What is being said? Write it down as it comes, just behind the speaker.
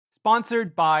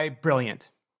Sponsored by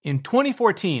Brilliant. In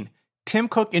 2014, Tim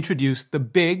Cook introduced the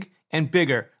big and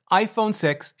bigger iPhone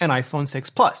 6 and iPhone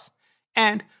 6 Plus,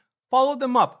 and followed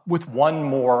them up with one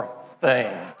more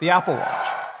thing, the Apple Watch.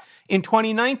 In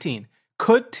 2019,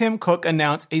 could Tim Cook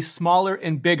announce a smaller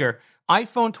and bigger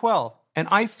iPhone 12 and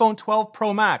iPhone 12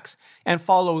 Pro Max and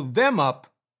follow them up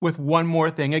with one more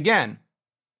thing again?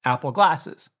 Apple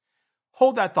glasses.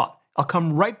 Hold that thought. I'll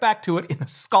come right back to it in a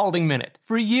scalding minute.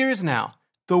 For years now,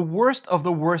 the worst of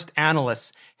the worst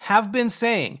analysts have been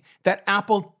saying that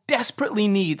Apple desperately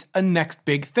needs a next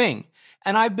big thing.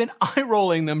 And I've been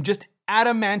eye-rolling them just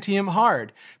adamantium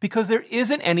hard because there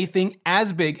isn't anything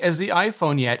as big as the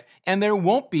iPhone yet, and there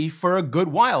won't be for a good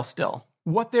while still.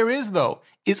 What there is, though,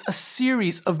 is a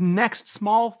series of next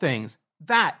small things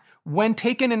that, when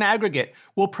taken in aggregate,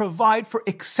 will provide for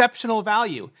exceptional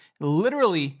value.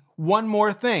 Literally one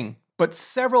more thing, but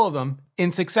several of them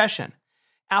in succession.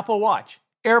 Apple Watch,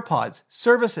 AirPods,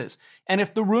 services, and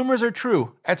if the rumors are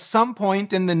true, at some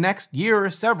point in the next year or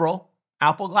several,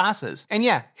 Apple glasses. And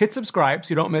yeah, hit subscribe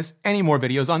so you don't miss any more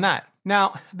videos on that.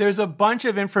 Now, there's a bunch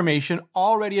of information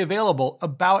already available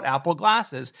about Apple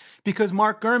glasses because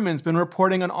Mark Gurman's been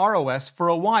reporting on ROS for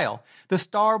a while. The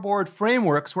Starboard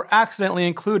frameworks were accidentally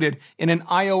included in an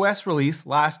iOS release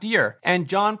last year, and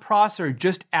John Prosser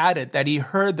just added that he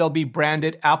heard they'll be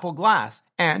branded Apple Glass,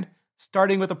 and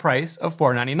starting with a price of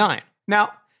 $499.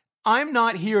 Now, I'm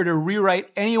not here to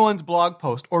rewrite anyone's blog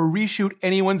post or reshoot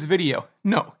anyone's video.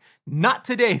 No, not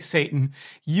today, Satan.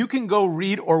 You can go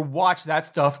read or watch that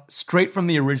stuff straight from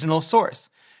the original source.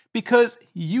 Because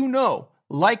you know,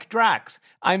 like Drax,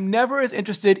 I'm never as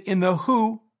interested in the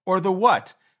who or the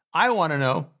what. I want to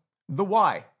know the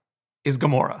why. Is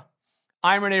Gamora.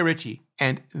 I'm Rene Ritchie,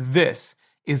 and this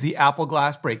is the Apple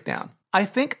Glass Breakdown. I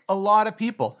think a lot of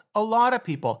people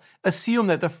assume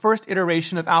that the first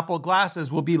iteration of Apple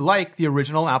glasses will be like the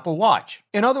original Apple Watch.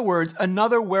 In other words,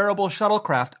 another wearable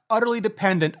shuttlecraft utterly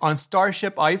dependent on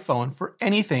Starship iPhone for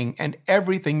anything and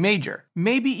everything major.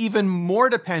 Maybe even more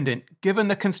dependent given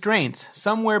the constraints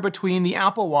somewhere between the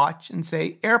Apple Watch and,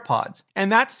 say, AirPods. And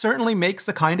that certainly makes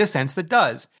the kind of sense that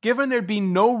does. Given there'd be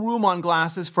no room on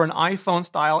glasses for an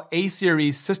iPhone-style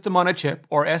A-series system on a chip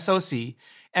or SoC,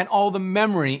 and all the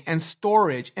memory and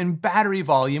storage and battery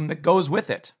volume that goes with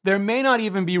it. There may not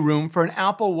even be room for an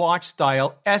Apple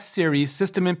Watch-style S-Series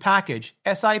system in package,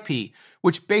 SiP,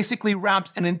 which basically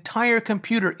wraps an entire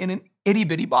computer in an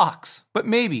itty-bitty box. But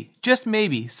maybe, just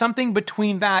maybe, something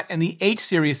between that and the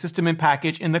H-Series system in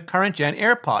package in the current-gen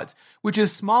AirPods, which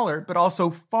is smaller but also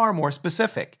far more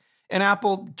specific. An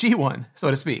Apple G1, so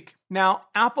to speak. Now,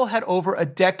 Apple had over a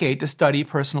decade to study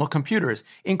personal computers,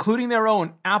 including their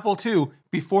own Apple II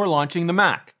before launching the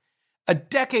Mac. A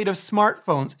decade of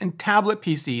smartphones and tablet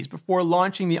PCs before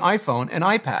launching the iPhone and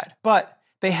iPad. But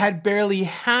they had barely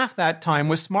half that time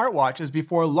with smartwatches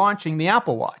before launching the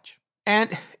Apple Watch.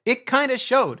 And it kind of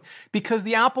showed, because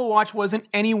the Apple Watch wasn't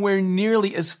anywhere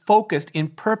nearly as focused in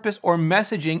purpose or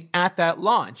messaging at that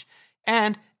launch.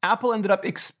 And Apple ended up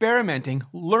experimenting,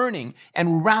 learning,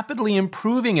 and rapidly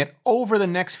improving it over the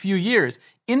next few years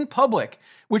in public,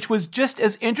 which was just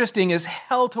as interesting as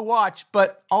hell to watch,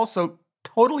 but also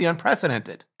totally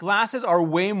unprecedented. Glasses are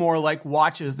way more like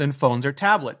watches than phones or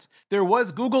tablets. There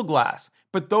was Google Glass,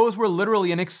 but those were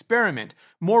literally an experiment.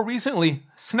 More recently,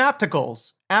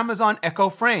 Snapticals, Amazon Echo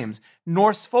Frames,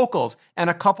 Norse Focals, and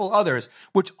a couple others,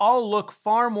 which all look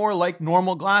far more like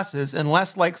normal glasses and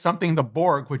less like something the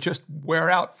Borg would just wear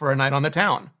out for a night on the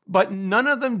town. But none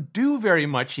of them do very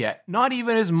much yet, not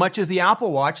even as much as the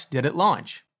Apple Watch did at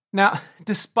launch. Now,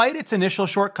 despite its initial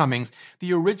shortcomings,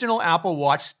 the original Apple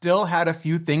Watch still had a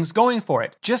few things going for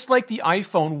it. Just like the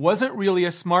iPhone wasn't really a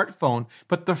smartphone,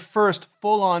 but the first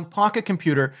full-on pocket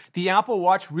computer, the Apple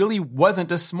Watch really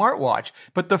wasn't a smartwatch,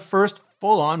 but the first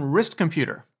full-on wrist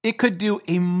computer. It could do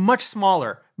a much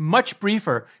smaller, much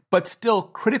briefer, but still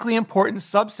critically important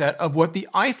subset of what the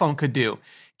iPhone could do.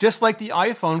 Just like the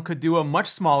iPhone could do a much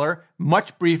smaller,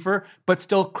 much briefer, but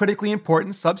still critically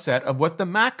important subset of what the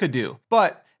Mac could do.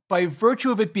 But by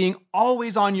virtue of it being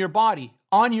always on your body,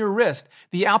 on your wrist,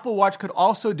 the Apple Watch could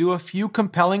also do a few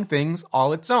compelling things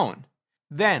all its own.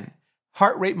 Then,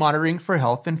 heart rate monitoring for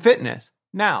health and fitness.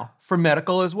 Now, for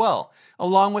medical as well,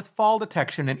 along with fall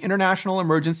detection and international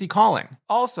emergency calling.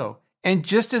 Also, and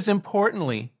just as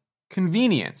importantly,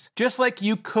 convenience. Just like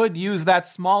you could use that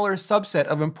smaller subset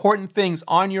of important things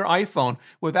on your iPhone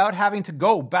without having to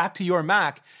go back to your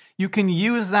Mac, you can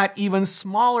use that even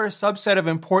smaller subset of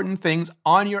important things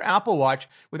on your Apple Watch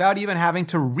without even having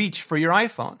to reach for your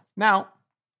iPhone. Now,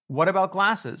 what about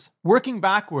glasses? Working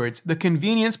backwards, the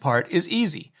convenience part is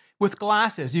easy. With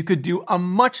glasses, you could do a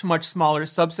much, much smaller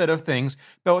subset of things,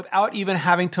 but without even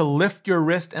having to lift your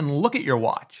wrist and look at your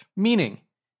watch. Meaning,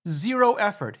 zero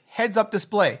effort, heads-up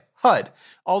display, HUD,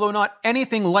 although not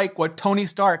anything like what Tony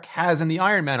Stark has in the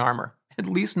Iron Man armor. At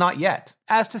least not yet.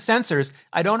 As to sensors,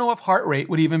 I don't know if heart rate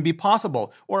would even be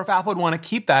possible, or if Apple would want to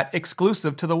keep that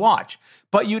exclusive to the watch.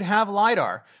 But you'd have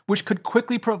LiDAR, which could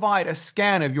quickly provide a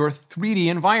scan of your 3D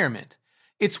environment.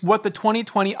 It's what the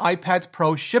 2020 iPads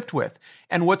Pro shipped with,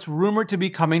 and what's rumored to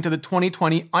be coming to the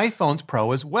 2020 iPhones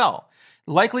Pro as well,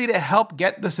 likely to help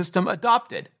get the system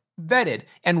adopted, vetted,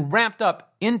 and ramped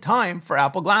up in time for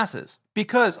Apple glasses.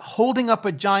 Because holding up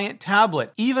a giant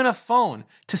tablet, even a phone,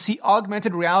 to see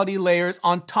augmented reality layers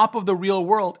on top of the real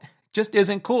world just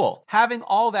isn't cool. Having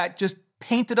all that just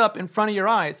painted up in front of your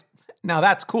eyes, now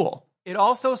that's cool. It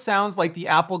also sounds like the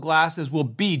Apple glasses will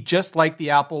be just like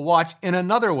the Apple Watch in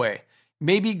another way.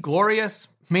 Maybe glorious,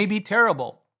 maybe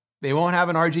terrible. They won't have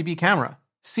an RGB camera.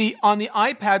 See, on the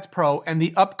iPads Pro and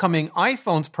the upcoming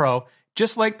iPhones Pro,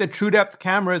 just like the TrueDepth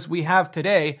cameras we have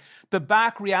today, the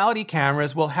back reality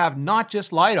cameras will have not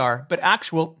just LiDAR, but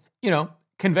actual,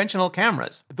 conventional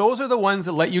cameras. Those are the ones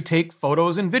that let you take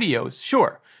photos and videos,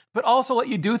 sure, but also let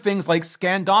you do things like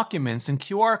scan documents and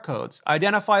QR codes,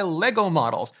 identify Lego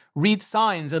models, read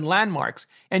signs and landmarks,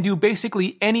 and do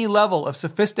basically any level of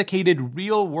sophisticated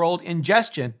real-world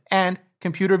ingestion and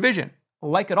computer vision.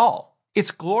 Like it all.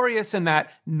 It's glorious in that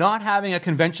not having a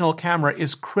conventional camera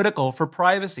is critical for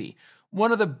privacy.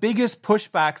 One of the biggest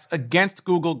pushbacks against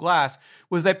Google Glass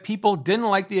was that people didn't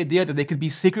like the idea that they could be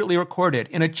secretly recorded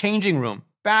in a changing room,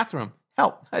 bathroom,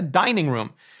 hell, a dining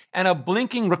room. And a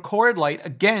blinking record light,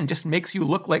 again, just makes you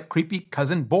look like creepy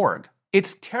cousin Borg.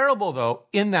 It's terrible, though,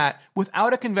 in that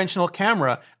without a conventional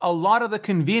camera, a lot of the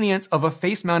convenience of a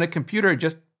face-mounted computer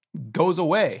just goes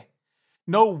away.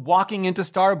 No walking into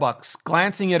Starbucks,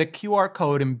 glancing at a QR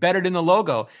code embedded in the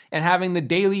logo, and having the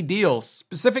daily deals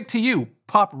specific to you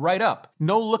pop right up.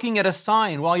 No looking at a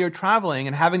sign while you're traveling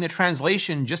and having the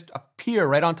translation just appear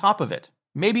right on top of it.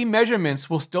 Maybe measurements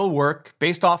will still work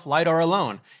based off LiDAR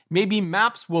alone. Maybe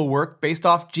maps will work based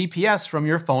off GPS from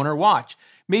your phone or watch.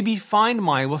 Maybe Find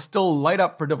My will still light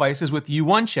up for devices with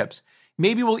U1 chips.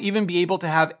 Maybe we'll even be able to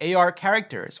have AR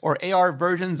characters or AR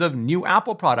versions of new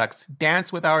Apple products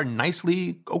dance with our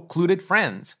nicely occluded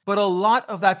friends. But a lot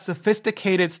of that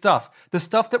sophisticated stuff, the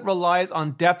stuff that relies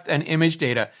on depth and image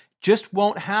data, just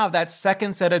won't have that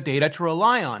second set of data to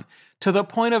rely on, to the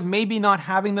point of maybe not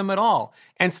having them at all,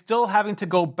 and still having to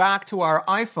go back to our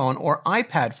iPhone or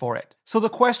iPad for it. So the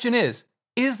question is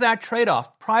that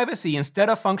trade-off, privacy instead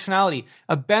of functionality,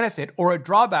 a benefit or a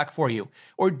drawback for you?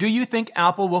 Or do you think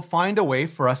Apple will find a way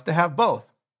for us to have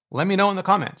both? Let me know in the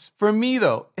comments. For me,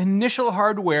 though, initial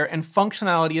hardware and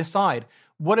functionality aside,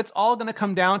 what it's all going to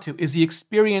come down to is the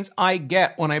experience I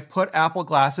get when I put Apple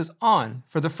glasses on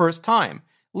for the first time.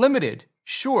 Limited,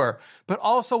 sure, but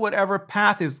also whatever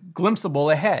path is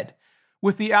glimpsable ahead.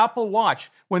 With the Apple Watch,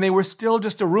 when they were still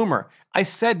just a rumor, I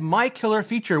said my killer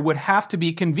feature would have to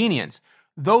be convenience.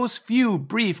 Those few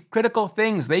brief critical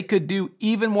things they could do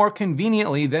even more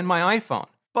conveniently than my iPhone.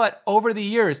 But over the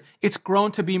years, it's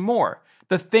grown to be more.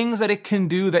 The things that it can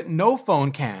do that no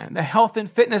phone can, the health and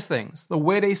fitness things, the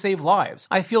way they save lives.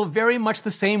 I feel very much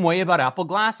the same way about Apple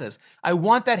glasses. I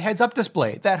want that heads-up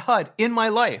display, that HUD, in my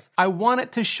life. I want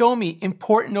it to show me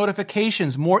important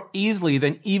notifications more easily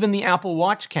than even the Apple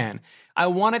Watch can. I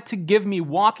want it to give me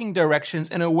walking directions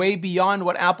in a way beyond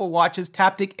what Apple Watch's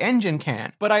Taptic engine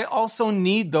can. But I also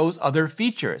need those other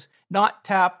features. Not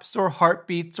taps or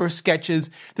heartbeats or sketches,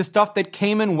 the stuff that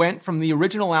came and went from the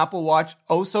original Apple Watch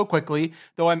oh so quickly,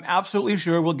 though I'm absolutely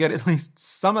sure we'll get at least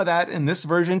some of that in this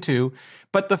version too.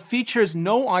 But the features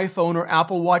no iPhone or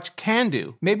Apple Watch can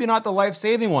do. Maybe not the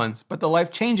life-saving ones, but the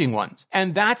life-changing ones.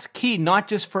 And that's key not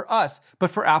just for us,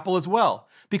 but for Apple as well.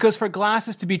 Because for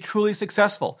glasses to be truly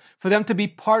successful, for them to be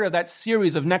part of that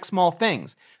series of next small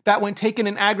things, that when taken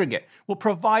in aggregate will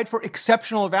provide for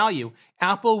exceptional value,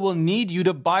 Apple will need you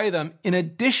to buy them in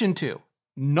addition to,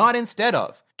 not instead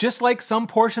of. Just like some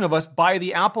portion of us buy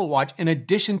the Apple Watch in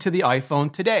addition to the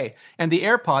iPhone today, and the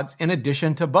AirPods in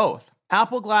addition to both.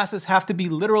 Apple glasses have to be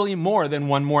literally more than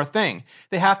one more thing.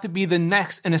 They have to be the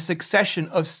next in a succession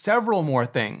of several more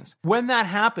things. When that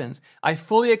happens, I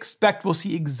fully expect we'll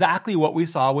see exactly what we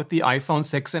saw with the iPhone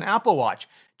 6 and Apple Watch,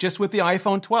 just with the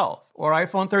iPhone 12 or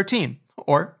iPhone 13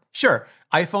 or, sure,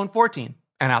 iPhone 14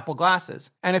 and Apple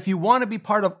glasses. And if you want to be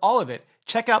part of all of it,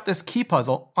 check out this key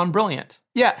puzzle on Brilliant.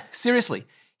 Yeah, seriously.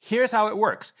 Here's how it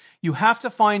works. You have to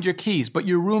find your keys, but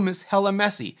your room is hella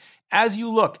messy. As you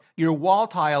look, your wall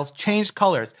tiles change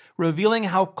colors, revealing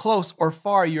how close or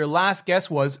far your last guess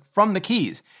was from the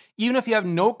keys. Even if you have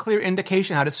no clear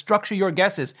indication how to structure your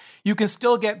guesses, you can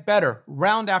still get better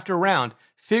round after round,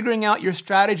 figuring out your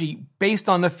strategy based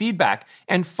on the feedback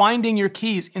and finding your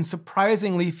keys in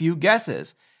surprisingly few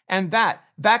guesses. And that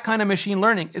kind of machine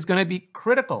learning is going to be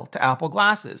critical to Apple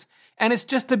Glasses. And it's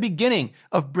just the beginning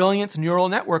of Brilliant's neural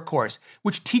network course,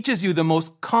 which teaches you the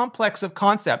most complex of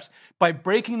concepts by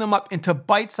breaking them up into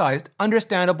bite-sized,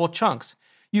 understandable chunks.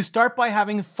 You start by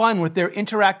having fun with their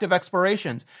interactive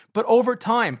explorations, but over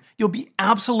time, you'll be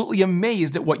absolutely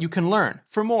amazed at what you can learn.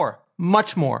 For more,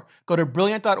 much more, go to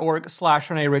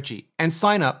brilliant.org/Rene Ritchie and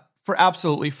sign up for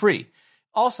absolutely free.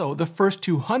 Also, the first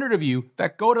 200 of you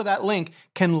that go to that link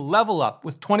can level up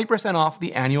with 20% off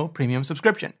the annual premium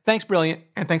subscription. Thanks, Brilliant,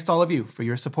 and thanks to all of you for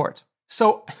your support.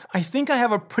 So, I think I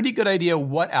have a pretty good idea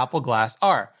what Apple Glass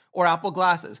are, or Apple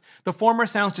Glasses. The former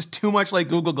sounds just too much like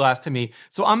Google Glass to me,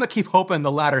 so I'm gonna keep hoping the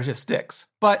latter just sticks.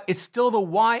 But it's still the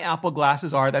why Apple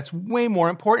Glasses are that's way more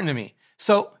important to me.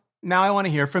 So, now I want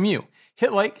to hear from you.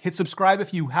 Hit like, hit subscribe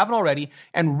if you haven't already,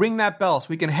 and ring that bell so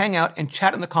we can hang out and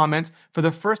chat in the comments for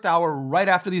the first hour right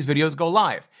after these videos go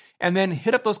live. And then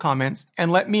hit up those comments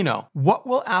and let me know, what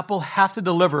will Apple have to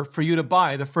deliver for you to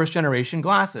buy the first generation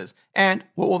glasses? And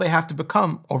what will they have to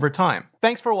become over time?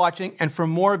 Thanks for watching, and for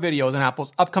more videos on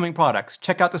Apple's upcoming products,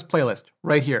 check out this playlist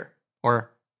right here,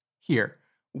 or here.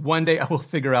 One day I will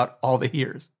figure out all the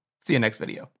heres. See you next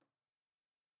video.